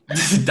 but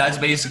that's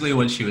basically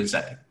what she would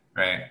say,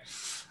 right?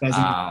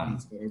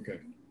 Okay.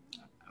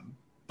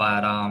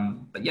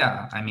 But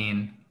yeah, I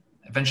mean,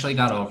 eventually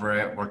got over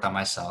it, worked on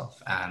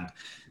myself, and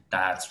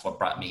that's what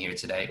brought me here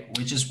today,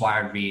 which is why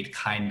I read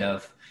kind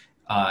of,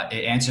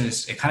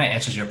 it kind of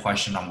answers your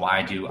question on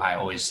why do I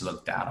always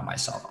look down on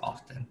myself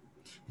often.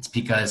 It's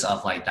because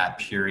of like that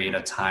period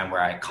of time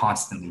where I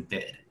constantly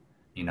did,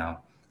 you know,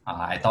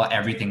 I thought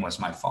everything was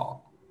my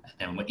fault.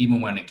 And even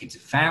when it came to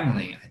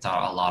family, I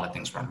thought a lot of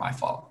things were my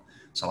fault.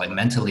 So like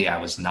mentally, I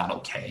was not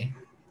okay.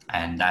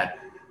 And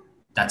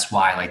that's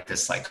why like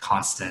this like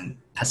constant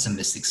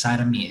pessimistic side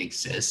of me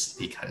exists,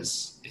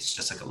 because it's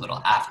just like a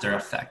little after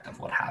effect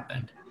of what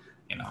happened,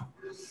 you know?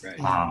 Right.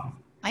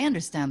 I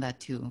understand that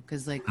too,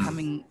 because like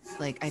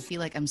I feel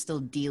like I'm still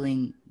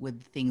dealing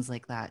with things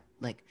like that.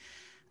 Like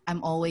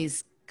I'm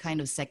always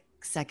kind of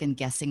second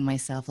guessing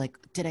myself. Like,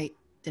 did I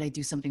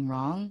do something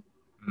wrong?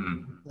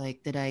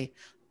 Like, the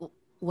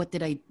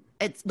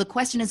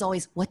question is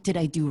always, what did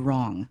I do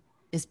wrong?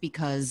 Is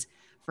because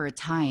for a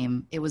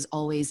time it was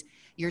always,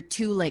 you're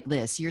too like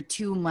this. You're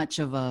too much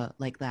of a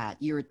like that.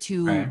 You're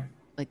too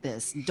like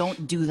this.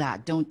 Don't do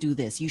that. Don't do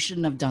this. You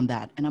shouldn't have done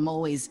that. And I'm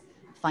always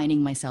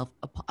finding myself,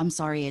 I'm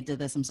sorry I did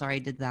this. I'm sorry I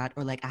did that.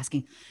 Or like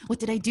asking, what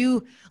did I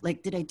do?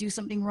 Like, did I do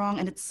something wrong?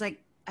 And it's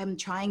like, I'm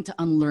trying to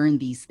unlearn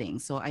these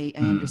things. So I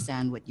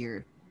understand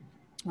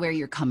where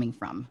you're coming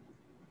from.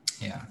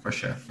 Yeah, for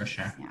sure.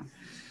 Yeah.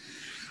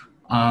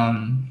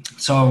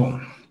 So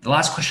the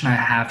last question I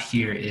have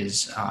here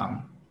is,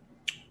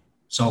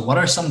 so what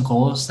are some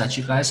goals that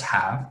you guys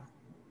have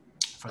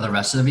for the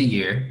rest of the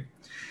year,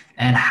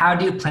 and how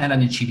do you plan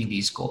on achieving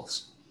these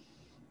goals?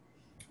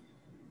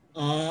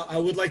 I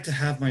would like to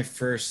have my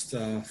first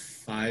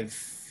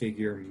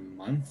 5-figure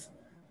month.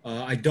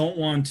 I don't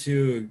want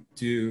to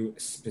do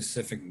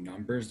specific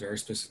numbers. There are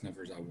specific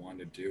numbers I want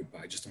to do,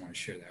 but I just don't want to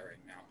share that right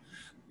now.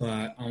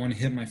 But I want to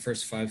hit my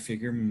first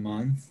 5-figure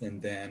month,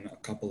 and then a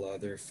couple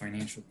other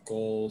financial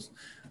goals,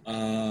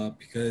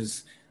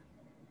 because,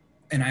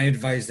 and I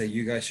advise that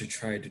you guys should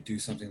try to do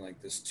something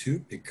like this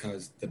too,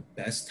 because the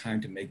best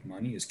time to make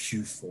money is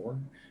Q4.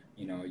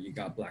 You know, you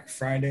got Black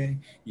Friday,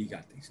 you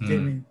got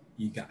Thanksgiving,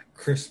 you got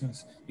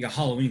Christmas, you got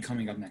Halloween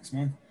coming up next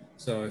month.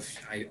 So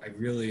I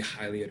really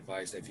highly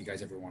advise that if you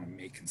guys ever want to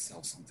make and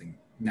sell something,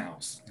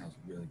 now's a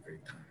really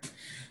great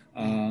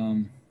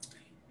time.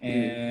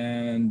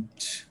 And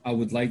I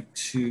would like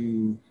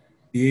to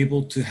be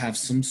able to have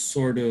some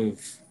sort of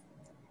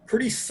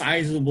pretty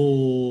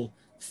sizable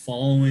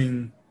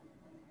following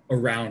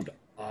around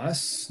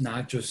us,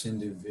 not just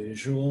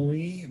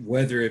individually,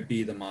 whether it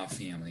be the Ma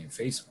Family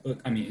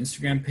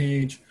Instagram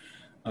page,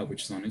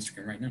 which is on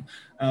Instagram right now,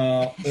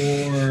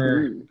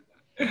 or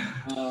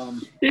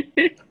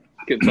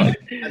Good luck.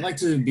 I'd like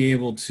to be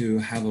able to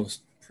have a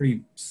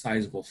pretty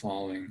sizable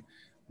following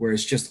where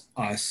it's just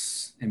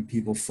us and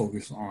people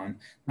focus on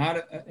not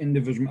an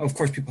individual. Of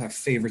course, people have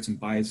favorites and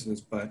biases,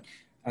 but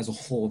as a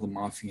whole, the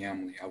Ma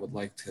family, I would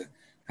like to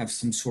have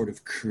some sort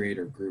of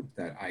creator group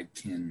that I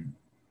can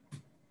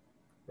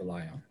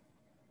rely on.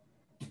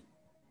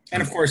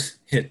 And of course,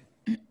 hit,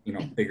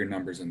 bigger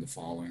numbers in the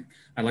following.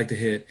 I'd like to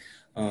hit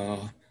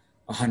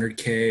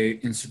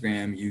 100K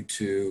Instagram,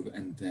 YouTube,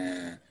 and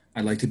then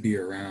I'd like to be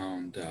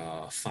around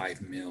 5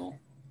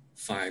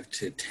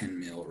 to 10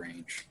 mil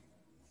range.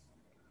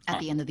 At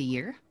the end of the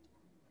year?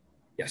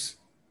 Yes.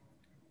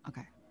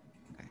 Okay.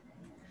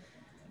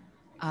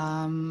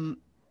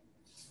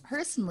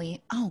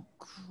 Personally, oh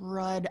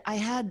crud, I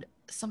had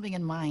something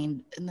in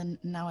mind and then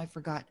now I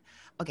forgot.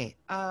 Okay.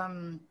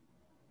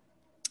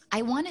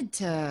 I wanted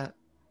to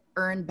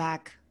earn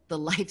back the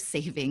life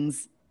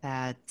savings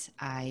that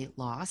I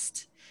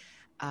lost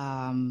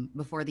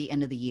before the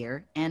end of the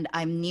year, and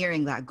I'm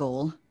nearing that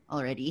goal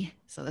already,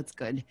 so that's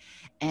good.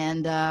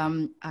 And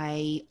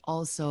I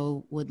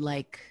also would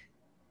like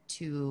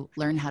to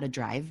learn how to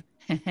drive.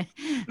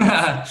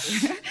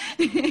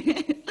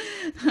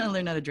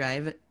 Learn how to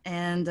drive,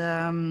 and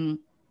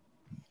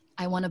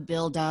I want to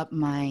build up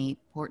my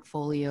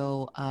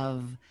portfolio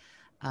of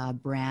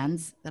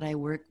brands that I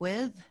work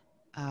with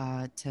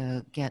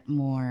to get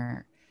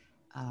more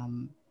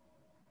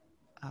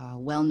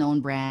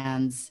well-known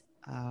brands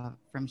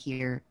from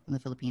here in the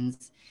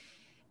Philippines,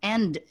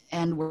 and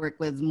work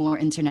with more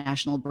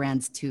international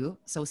brands too.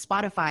 So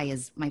Spotify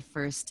is my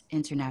first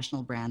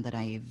international brand that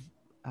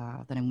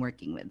I'm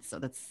working with. So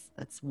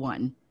that's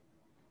one.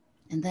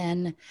 And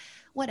then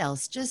what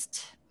else?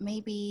 Just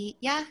maybe,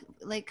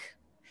 like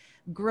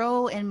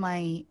grow in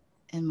my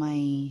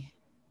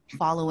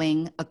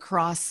following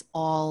across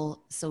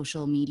all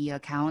social media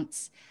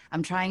accounts.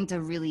 I'm trying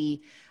to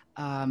really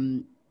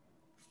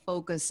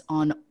focus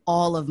on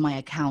all of my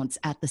accounts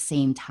at the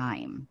same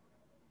time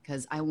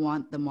because I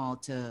want them all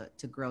to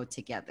grow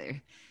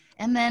together.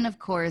 And then, of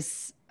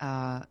course,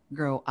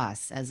 grow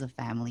us as a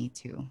family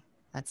too.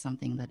 That's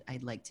something that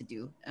I'd like to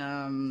do.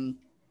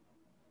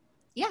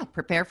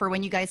 Prepare for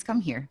when you guys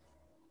come here.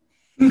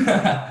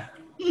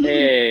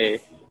 Hey.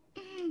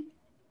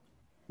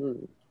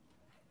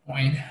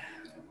 Point.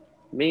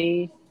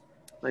 Me,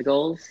 my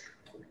goals,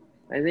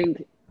 I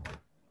think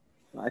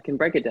I can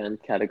break it down in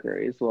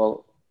categories.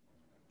 Well,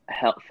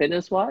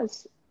 fitness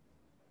wise,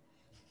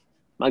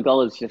 my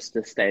goal is just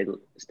to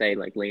stay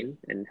like lean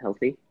and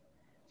healthy.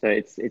 So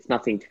it's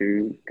nothing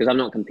too, because I'm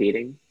not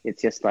competing.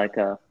 It's just like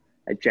a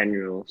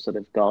general sort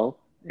of goal,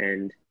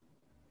 and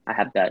I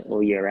have that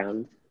all year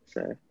round.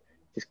 So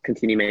just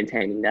continue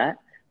maintaining that.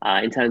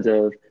 In terms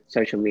of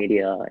social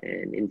media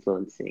and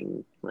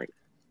influencing like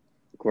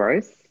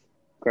growth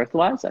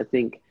wise, I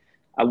think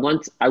I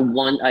want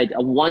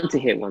to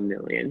hit 1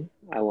 million.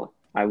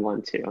 I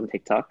want to on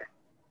TikTok,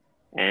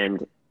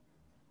 and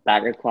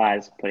that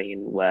requires putting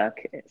in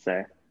work.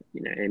 So,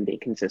 and be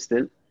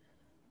consistent.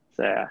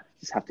 So I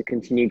just have to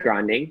continue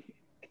grinding.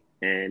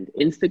 And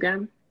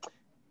Instagram,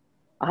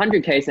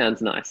 100K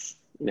sounds nice.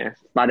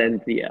 By the end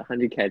of the year,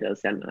 100K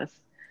does sound nice.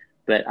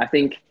 But I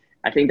think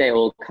they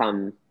all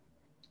come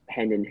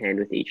hand in hand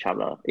with each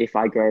other. If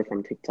I grow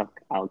from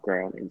TikTok, I'll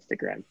grow on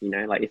Instagram.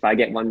 Like if I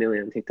get 1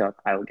 million on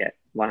TikTok, I will get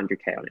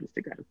 100K on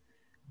Instagram.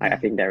 I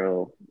think they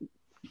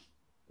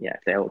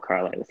all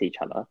correlate with each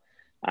other.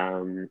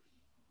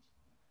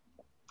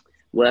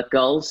 Work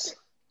goals.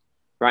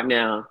 Right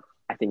now,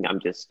 I think I'm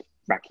just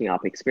racking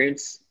up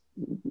experience.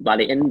 By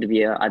the end of the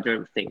year, I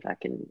don't think I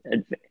can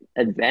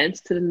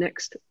advance to the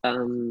next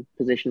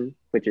position,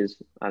 which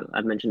is,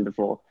 I've mentioned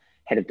before,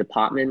 head of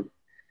department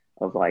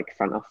of like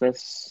front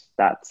office.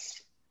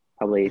 That's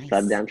probably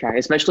further down track,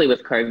 especially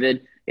with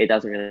COVID. It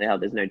doesn't really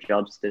help. There's no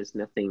jobs. There's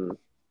nothing,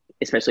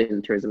 especially in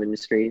the tourism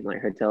industry,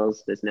 like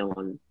hotels, there's no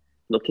one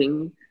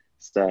looking.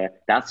 So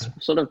that's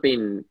sort of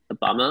been a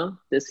bummer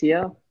this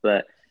year,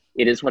 but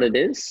it is what it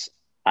is.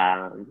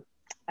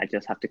 I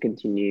just have to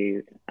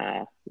continue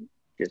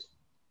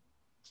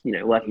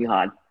working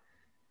hard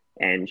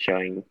and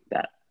showing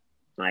that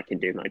I can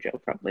do my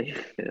job properly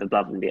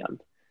above and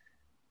beyond.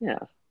 Yeah.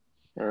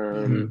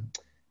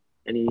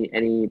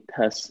 Any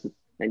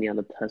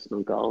other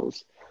personal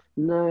goals?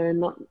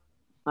 No,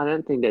 I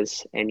don't think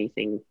there's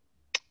anything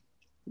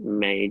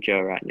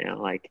major right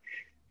now. Like,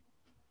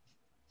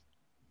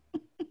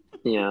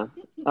 yeah.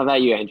 How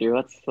about you,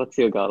 Andrew? What's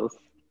your goals?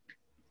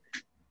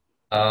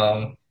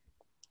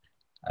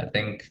 I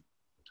think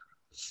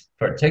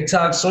for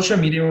TikTok, social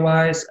media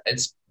wise,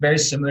 it's very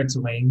similar to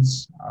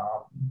Wayne's.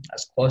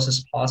 As close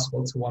as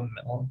possible to 1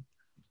 mil,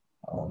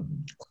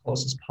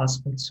 close as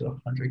possible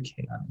to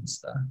 100K on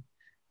Insta.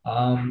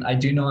 I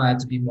do know I have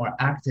to be more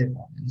active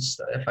on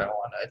Insta if I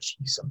want to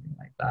achieve something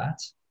like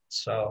that.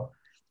 So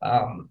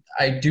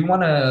I do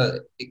want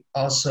to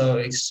also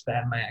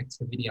expand my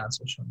activity on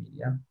social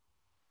media.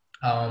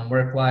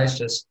 Work-wise,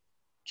 just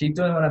keep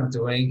doing what I'm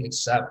doing,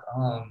 except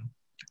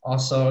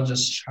also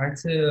just try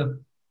to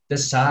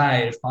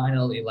decide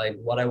finally like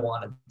what I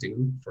want to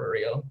do for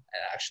real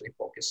and actually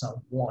focus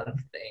on one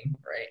thing,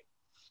 right?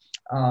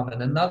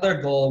 And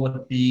another goal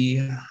would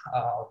be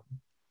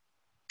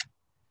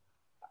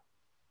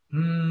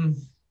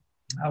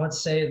I would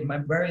say my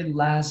very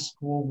last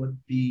goal would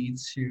be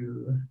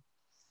to,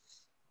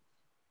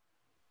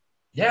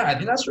 yeah, I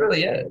think that's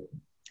really it.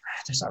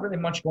 There's not really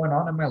much going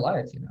on in my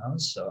life,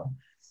 so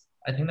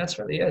I think that's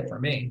really it for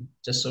me.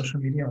 Just social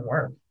media and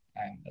work.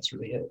 And that's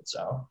really it.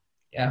 So,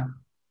 yeah.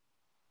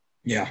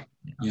 Yeah.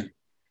 I think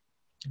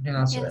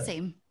that's it.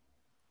 Same.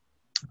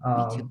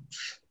 Me too.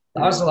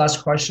 That was the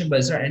last question, but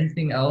is there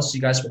anything else you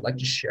guys would like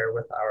to share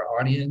with our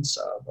audience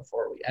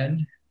before we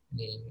end?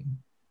 Any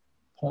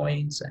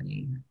points?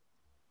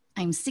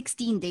 I'm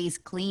 16 days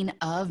clean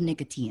of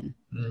nicotine.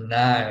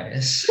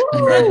 Nice.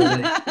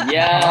 Congratulations.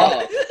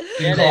 Yeah.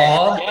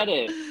 Get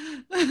it.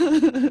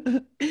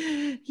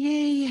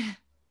 Yay.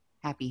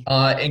 Happy.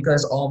 Inca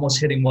is almost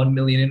hitting 1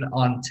 million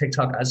on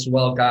TikTok as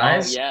well,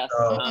 guys. Oh, yes.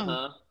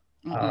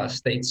 So,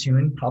 stay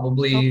tuned.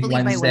 Probably Hopefully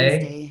Wednesday. by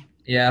Wednesday.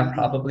 Yeah,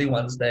 probably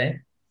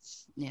Wednesday.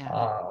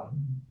 Yeah.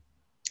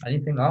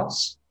 Anything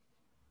else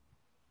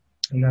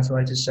you guys would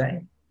like to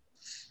say?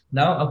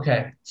 No?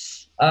 Okay.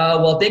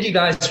 Well, thank you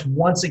guys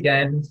once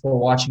again for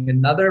watching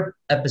another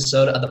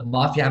episode of the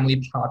Mafia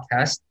Family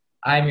Podcast.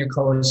 I'm your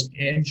co-host,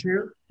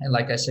 Andrew. And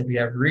like I said, we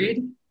have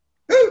Reed.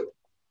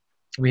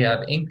 We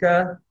have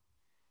Inca.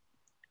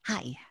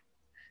 Hi.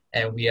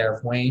 And we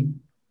have Wayne.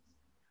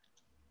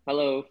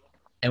 Hello.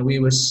 And we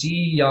will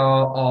see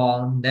y'all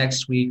all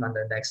next week on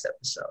the next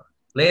episode.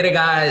 Later,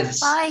 guys.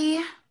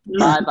 Bye.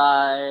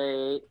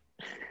 Bye-bye.